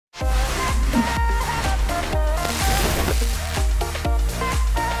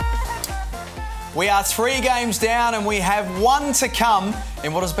We are 3 games down and we have 1 to come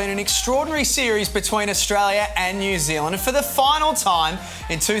in what has been an extraordinary series between Australia and New Zealand. And for the final time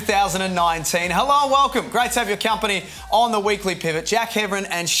in 2019, hello and welcome. Great to have your company on the Weekly Pivot. Jack Heverin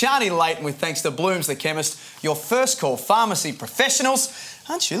and Sharni Layton with thanks to Blooms the Chemist, your first call pharmacy professionals.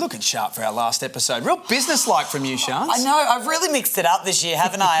 Aren't you looking sharp for our last episode? Real business-like from you, Shans. I know. I've really mixed it up this year,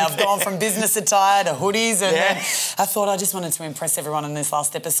 haven't I? I've gone from business attire to hoodies and then I thought I just wanted to impress everyone in this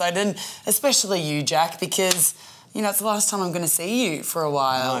last episode and especially you, Jack, because, you know, it's the last time I'm going to see you for a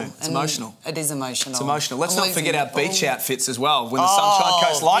while. I know. It's emotional. It is emotional. It's emotional. Let's not forget our beach outfits as well when the Sunshine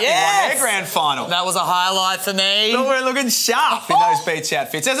Coast Lightning won their grand final. That was a highlight for me. But we're looking sharp in those beach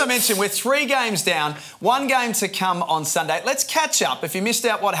outfits. As I mentioned, we're 3 games down, 1 game to come on Sunday. Let's catch up. If you missed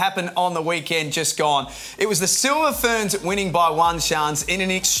out what happened on the weekend just gone, it was the Silver Ferns winning by 1, Shans, in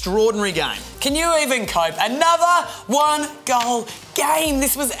an extraordinary game. Can you even cope? Another 1-goal game.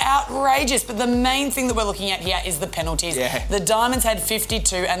 This was outrageous. But the main thing that we're looking at here is the penalties. Yeah. The Diamonds had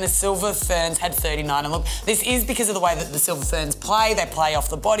 52 and the Silver Ferns had 39. And look, this is because of the way that the Silver Ferns play. They play off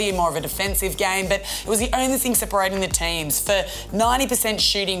the body, more of a defensive game, but it was the only thing separating the teams. For 90%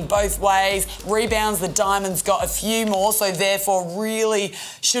 shooting both ways, rebounds, the Diamonds got a few more, so therefore really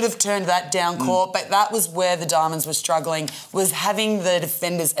should have turned that down court. But that was where the Diamonds were struggling, was having the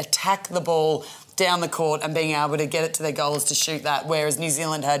defenders attack the ball down the court and being able to get it to their goals to shoot that, whereas New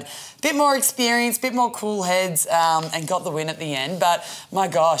Zealand had a bit more experience, a bit more cool heads and got the win at the end. But my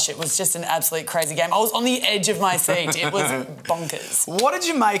gosh, it was just an absolute crazy game. I was on the edge of my seat. It was bonkers. What did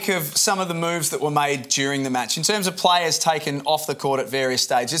you make of some of the moves that were made during the match in terms of players taken off the court at various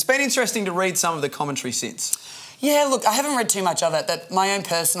stages? It's been interesting to read some of the commentary since. Yeah, look, I haven't read too much of it, but my own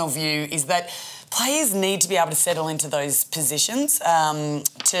personal view is that players need to be able to settle into those positions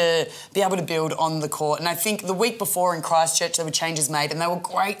to be able to build on the court. And I think the week before in Christchurch there were changes made and they were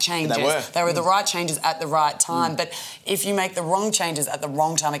great changes. They were the right changes at the right time. But if you make the wrong changes at the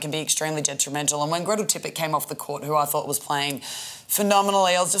wrong time, it can be extremely detrimental. And when Gretel Tippett came off the court, who I thought was playing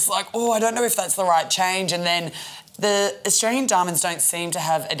phenomenally, I was just like, oh, I don't know if that's the right change. And then the Australian Diamonds don't seem to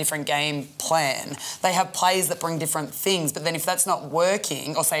have a different game plan. They have players that bring different things, but then if that's not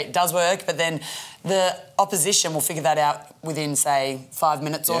working, or say it does work, but then the opposition will figure that out within, say, 5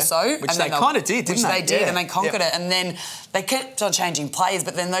 minutes or so. Which they kind of did, didn't they? Which they did, and they conquered it. And then they kept on changing players,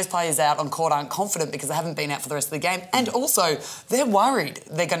 but then those players out on court aren't confident because they haven't been out for the rest of the game. And also, they're worried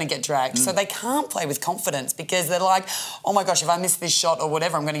they're going to get dragged. So they can't play with confidence because they're like, oh my gosh, if I miss this shot or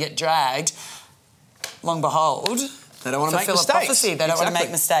whatever, I'm going to get dragged. Long behold, they don't want to make mistakes. Prophecy. They don't want to make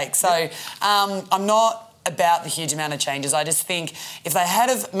mistakes. So I'm not about the huge amount of changes. I just think if they had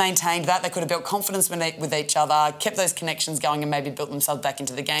have maintained that, they could have built confidence with each other, kept those connections going and maybe built themselves back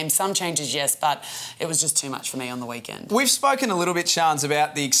into the game. Some changes, yes, but it was just too much for me on the weekend. We've spoken a little bit, Shans,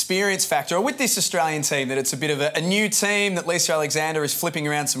 about the experience factor with this Australian team, that it's a bit of a new team, that Lisa Alexander is flipping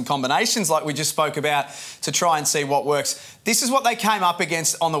around some combinations like we just spoke about to try and see what works. This is what they came up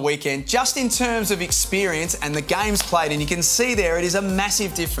against on the weekend, just in terms of experience and the games played, and you can see there it is a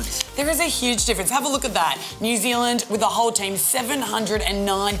massive difference. There is a huge difference. Have a look at that. New Zealand, with the whole team,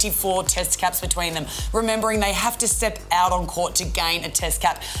 794 test caps between them. Remembering they have to step out on court to gain a test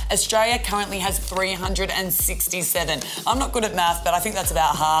cap. Australia currently has 367. I'm not good at math, but I think that's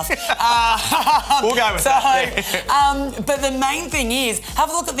about half. We'll go with that. But the main thing is, have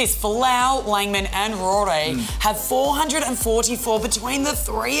a look at this. Laura Langman and Rory have 444 between the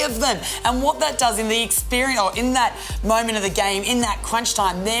 3 of them. And what that does in the experience, or in that moment of the game, in that crunch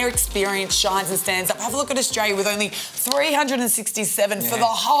time, their experience shines and stands up. Have a look at Australia with only 367 for the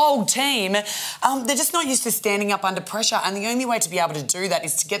whole team. They're just not used to standing up under pressure, and the only way to be able to do that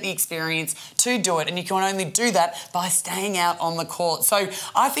is to get the experience to do it, and you can only do that by staying out on the court. So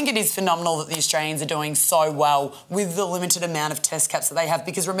I think it is phenomenal that the Australians are doing so well with the limited amount of test caps that they have,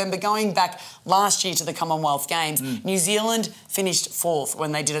 because remember, going back last year to the Commonwealth Games, New Zealand finished 4th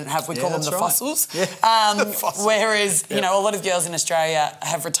when they didn't have, we call them the fossils. Whereas, you know, a lot of girls in Australia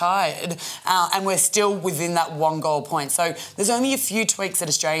have retired and we're still within that 1-goal point. So there's only a few tweaks that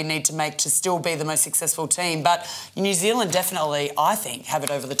Australia need to make to still be the most successful team. But New Zealand definitely, I think, have it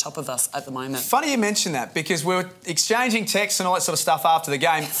over the top of us at the moment. Funny you mention that, because we were exchanging texts and all that sort of stuff after the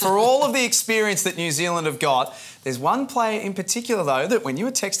game. For all of the experience that New Zealand have got, there's one player in particular, though, that when you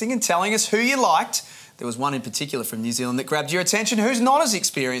were texting and telling us who you liked, there was one in particular from New Zealand that grabbed your attention. Who's not as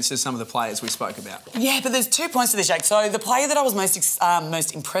experienced as some of the players we spoke about? Yeah, but there's 2 points to this, Jake. So the player that I was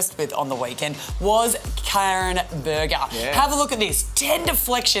most impressed with on the weekend was Karen Berger. Yeah. Have a look at this. 10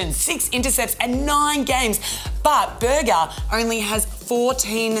 deflections, 6 intercepts and 9 games. But Berger only has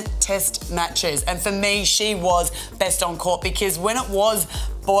 14 test matches. And for me, she was best on court because when it was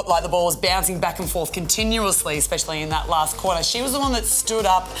like the ball was bouncing back and forth continuously, especially in that last quarter, she was the one that stood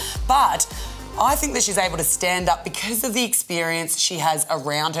up. But I think that she's able to stand up because of the experience she has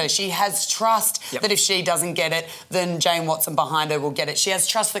around her. She has trust that if she doesn't get it, then Jane Watson behind her will get it. She has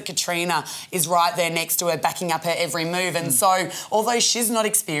trust that Katrina is right there next to her, backing up her every move. And so, although she's not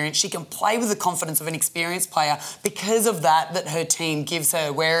experienced, she can play with the confidence of an experienced player because of that her team gives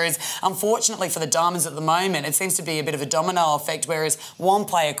her. Whereas, unfortunately for the Diamonds at the moment, it seems to be a bit of a domino effect, whereas one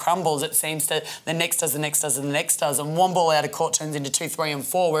player crumbles, it seems to the next does, the next does, and the next does, and one ball out of court turns into 2, 3 and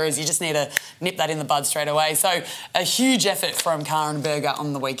 4, whereas you just need to nip that in the bud straight away. So a huge effort from Karen Berger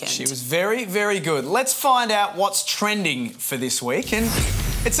on the weekend. She was very, very good. Let's find out what's trending for this week. And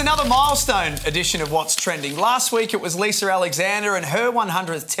it's another milestone edition of What's Trending. Last week it was Lisa Alexander and her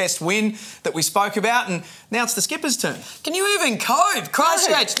 100th Test win that we spoke about, and now it's the skipper's turn. Can you even cope?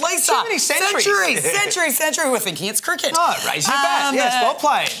 Christchurch, Lisa. Too many centuries. Century. We're thinking it's cricket. Oh, raise your bat. Yes, well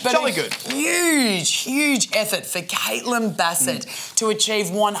played. But Jolly good. Huge effort for Caitlin Bassett to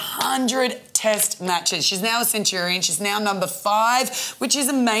achieve 100 Test matches. She's now a Centurion. She's now number 5, which is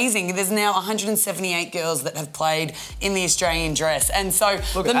amazing. There's now 178 girls that have played in the Australian dress. And so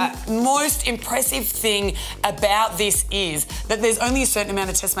the most impressive thing about this is that there's only a certain amount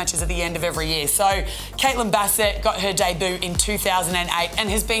of Test matches at the end of every year. So Caitlin Bassett got her debut in 2008 and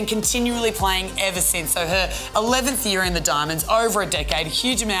has been continually playing ever since. So her 11th year in the Diamonds, over a decade,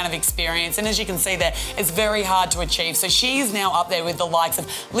 huge amount of experience. And as you can see there, it's very hard to achieve. So she's now up there with the likes of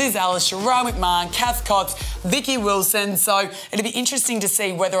Liz Ellis, Sharon McMahon, Kath Cox, Vicky Wilson. So it'll be interesting to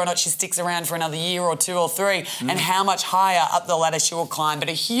see whether or not she sticks around for another year or 2 or 3 and how much higher up the ladder she will climb. But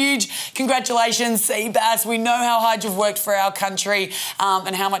a huge congratulations, Seabass. We know how hard you've worked for our country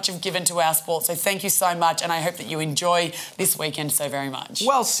and how much you've given to our sport. So thank you so much, and I hope that you enjoy this weekend so very much.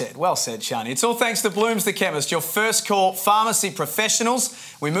 Well said, Sharni. It's all thanks to Blooms the Chemist, your first call pharmacy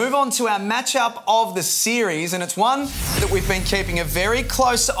professionals. We move on to our matchup of the series, and it's one that we've been keeping a very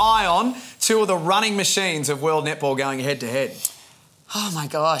close eye on. 2 of the running machines of World Netball going head-to-head. Oh, my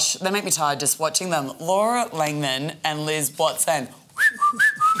gosh. They make me tired just watching them. Laura Langman and Liz Watson.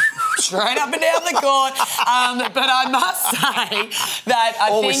 Straight up and down the court. But I must say that I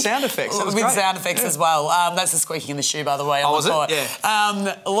think... with sound effects. That was with great. Sound effects as well. That's the squeaking in the shoe, by the way, on was the court.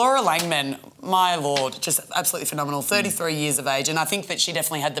 Yeah. Laura Langman, my lord, just absolutely phenomenal. 33 years of age, and I think that she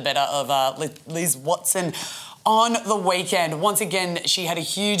definitely had the better of Liz Watson on the weekend. Once again, she had a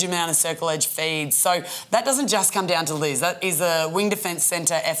huge amount of circle edge feeds. So that doesn't just come down to Liz. That is a wing defence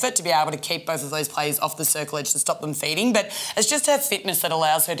centre effort to be able to keep both of those players off the circle edge to stop them feeding. But it's just her fitness that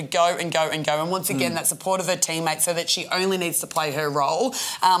allows her to go and go and go. And once again, that support of her teammates so that she only needs to play her role.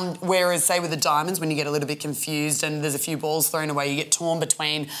 Whereas, say, with the Diamonds, when you get a little bit confused and there's a few balls thrown away, you get torn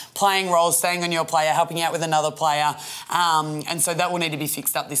between playing roles, staying on your player, helping out with another player. And so that will need to be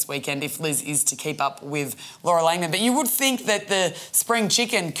fixed up this weekend if Liz is to keep up with Laura Langman. But you would think that the spring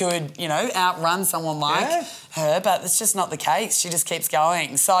chicken could, outrun someone like her, but it's just not the case. She just keeps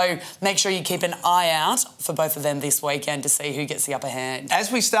going. So make sure you keep an eye out for both of them this weekend to see who gets the upper hand.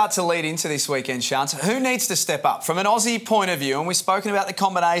 As we start to lead into this weekend, Shant, who needs to step up? From an Aussie point of view, and we've spoken about the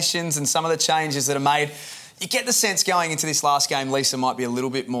combinations and some of the changes that are made, you get the sense going into this last game, Lisa might be a little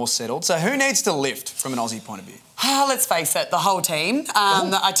bit more settled. So who needs to lift from an Aussie point of view? Let's face it, the whole team.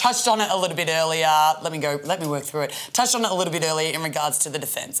 I touched on it a little bit earlier. Let me work through it. Touched on it a little bit earlier in regards to the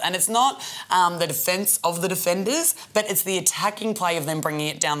defence. And it's not the defence of the defenders, but it's the attacking play of them bringing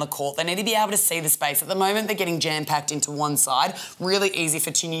it down the court. They need to be able to see the space. At the moment, they're getting jam-packed into one side. Really easy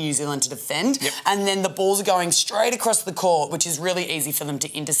for Team New Zealand to defend. And then the balls are going straight across the court, which is really easy for them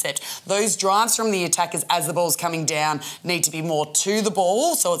to intercept. Those drives from the attackers as the ball's coming down need to be more to the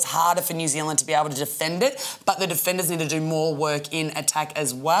ball, so it's harder for New Zealand to be able to defend it. But the defenders need to do more work in attack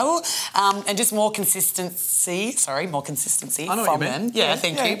as well, and just more consistency from them. Yeah,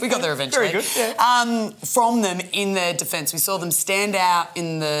 thank you. We got there eventually. Very good. From them in their defence. We saw them stand out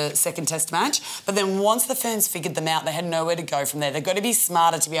in the second Test match, but then once the Ferns figured them out, they had nowhere to go from there. They've got to be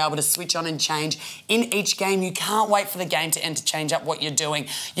smarter to be able to switch on and change in each game. You can't wait for the game to end to change up what you're doing.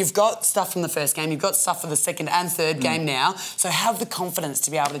 You've got stuff from the first game, you've got stuff for the second and third game now, so have the confidence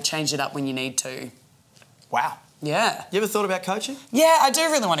to be able to change it up when you need to. Wow. Yeah. You ever thought about coaching? Yeah, I do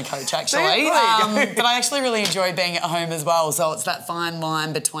really want to coach, actually. There you go. But I actually really enjoy being at home as well. So it's that fine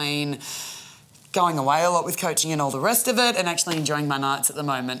line between going away a lot with coaching and all the rest of it, and actually enjoying my nights at the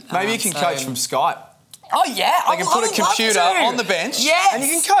moment. Maybe you can coach from Skype. Oh, yeah. They can put a computer on the bench and you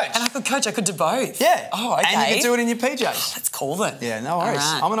can coach. And I could coach. I could do both. Yeah. Oh, okay. And you can do it in your PJs. That's cool then. Yeah, no worries.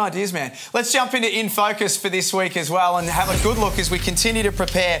 Right. I'm an ideas man. Let's jump into In Focus for this week as well and have a good look as we continue to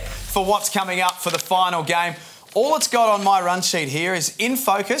prepare for what's coming up for the final game. All it's got on my run sheet here is In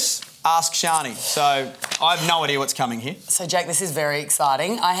Focus, Ask Sharni. So I have no idea what's coming here. So, Jake, this is very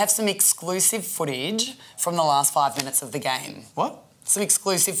exciting. I have some exclusive footage from the last 5 minutes of the game. What? Some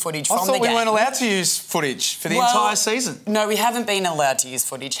exclusive footage from the game. I thought we weren't allowed to use footage for the entire season. No, we haven't been allowed to use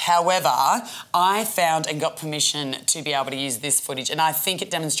footage. However, I found and got permission to be able to use this footage, and I think it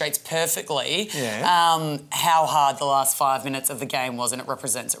demonstrates perfectly how hard the last 5 minutes of the game was, and it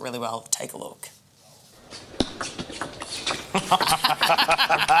represents it really well. Take a look. But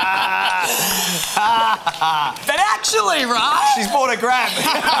actually, right? She's bought a grab.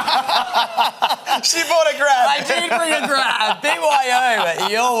 She bought a grab. I did bring a grab. BYO,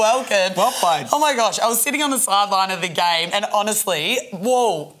 you're welcome. Well played. Oh my gosh, I was sitting on the sideline of the game and honestly,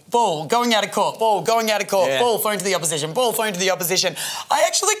 whoa. Ball going out of court, ball going out of court, ball thrown to the opposition, ball thrown to the opposition. I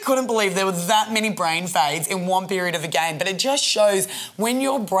actually couldn't believe there were that many brain fades in one period of a game, but it just shows when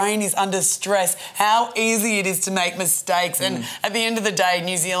your brain is under stress how easy it is to make mistakes. And at the end of the day,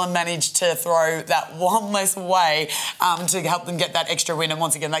 New Zealand managed to throw that one less way to help them get that extra win. And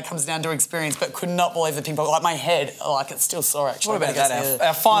once again, that comes down to experience, but could not believe the ping-pong. Like my head, like it's still sore actually. What about that?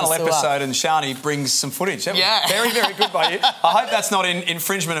 Our final episode and Sharni brings some footage. Yeah. Very, very good by you. I hope that's not in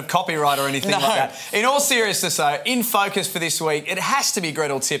infringement of copyright or anything like that. In all seriousness though, In Focus for this week, it has to be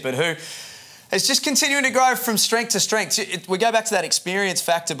Gretel Tippett, who is just continuing to grow from strength to strength. We go back to that experience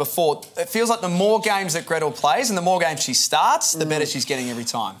factor before. It feels like the more games that Gretel plays and the more games she starts, the better she's getting every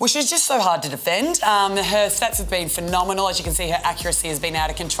time. Well, she's just so hard to defend. Her stats have been phenomenal. As you can see, her accuracy has been out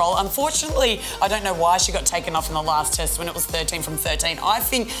of control. Unfortunately, I don't know why she got taken off in the last test when it was 13 from 13. I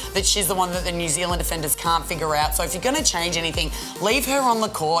think that she's the one that the New Zealand defenders can't figure out. So if you're going to change anything, leave her on the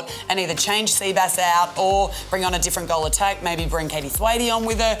court and either change Seabass out or bring on a different goal attack, maybe bring Katie Thwaites on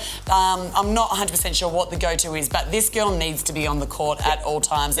with her. I'm not 100% sure what the go-to is, but this girl needs to be on the court at all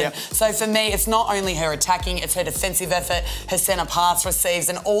times. And so for me, it's not only her attacking, it's her defensive effort, her centre pass receives,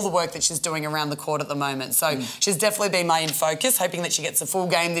 and all the work that she's doing around the court at the moment. So she's definitely been my In Focus, hoping that she gets a full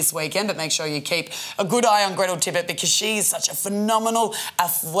game this weekend, but make sure you keep a good eye on Gretel Tippett because she is such a phenomenal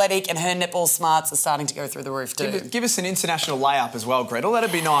athletic and her netball smarts are starting to go through the roof too. Give us an international layup as well, Gretel.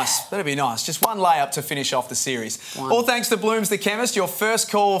 That'd be nice. That'd be nice. Just one layup to finish off the series. All thanks to Blooms the Chemist, your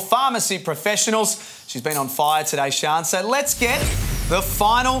first call pharmacy professionals. She's been on fire today, Shan. So let's get the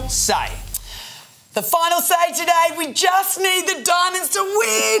final say. The final say today, we just need the Diamonds to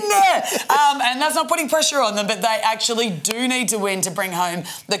win. And that's not putting pressure on them, but they actually do need to win to bring home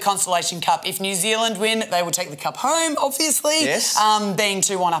the Constellation Cup. If New Zealand win, they will take the cup home, obviously, being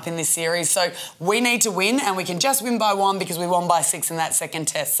 2-1 up in this series. So we need to win, and we can just win by 1 because we won by 6 in that second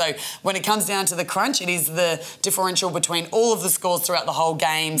test. So when it comes down to the crunch, it is the differential between all of the scores throughout the whole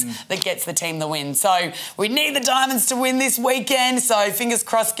games that gets the team the win. So we need the Diamonds to win this weekend. So fingers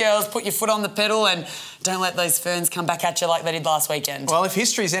crossed, girls, put your foot on the pedal and don't let those Ferns come back at you like they did last weekend. Well, if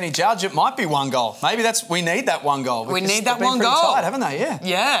history's any judge, it might be 1 goal. Maybe we need that 1 goal. We need that 1 goal. They've been pretty tight, haven't they? Yeah.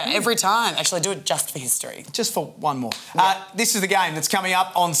 Yeah, every time. Actually, do it just for history. Just for 1 more. Yeah. This is the game that's coming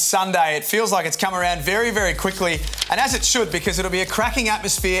up on Sunday. It feels like it's come around very, very quickly, and as it should, because it'll be a cracking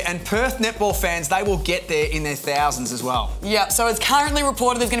atmosphere, and Perth netball fans, they will get there in their thousands as well. Yeah, so it's currently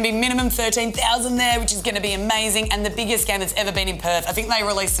reported there's going to be minimum 13,000 there, which is going to be amazing, and the biggest game that's ever been in Perth. I think they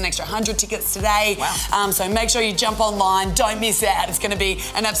released an extra 100 tickets today. Wow. So make sure you jump online, don't miss out. It's going to be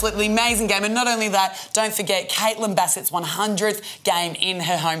an absolutely amazing game. And not only that, don't forget Caitlin Bassett's 100th game in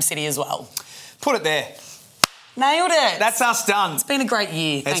her home city as well. Put it there. Nailed it. That's us done. It's been a great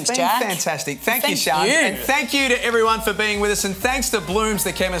year. Thanks, Jack. Jack. It's been fantastic. Thank you, Shan. And thank you to everyone for being with us. And thanks to Blooms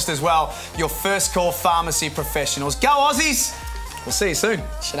the Chemist as well, your first call pharmacy professionals. Go Aussies. We'll see you soon.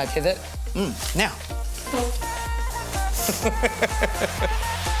 Should I pivot? Now.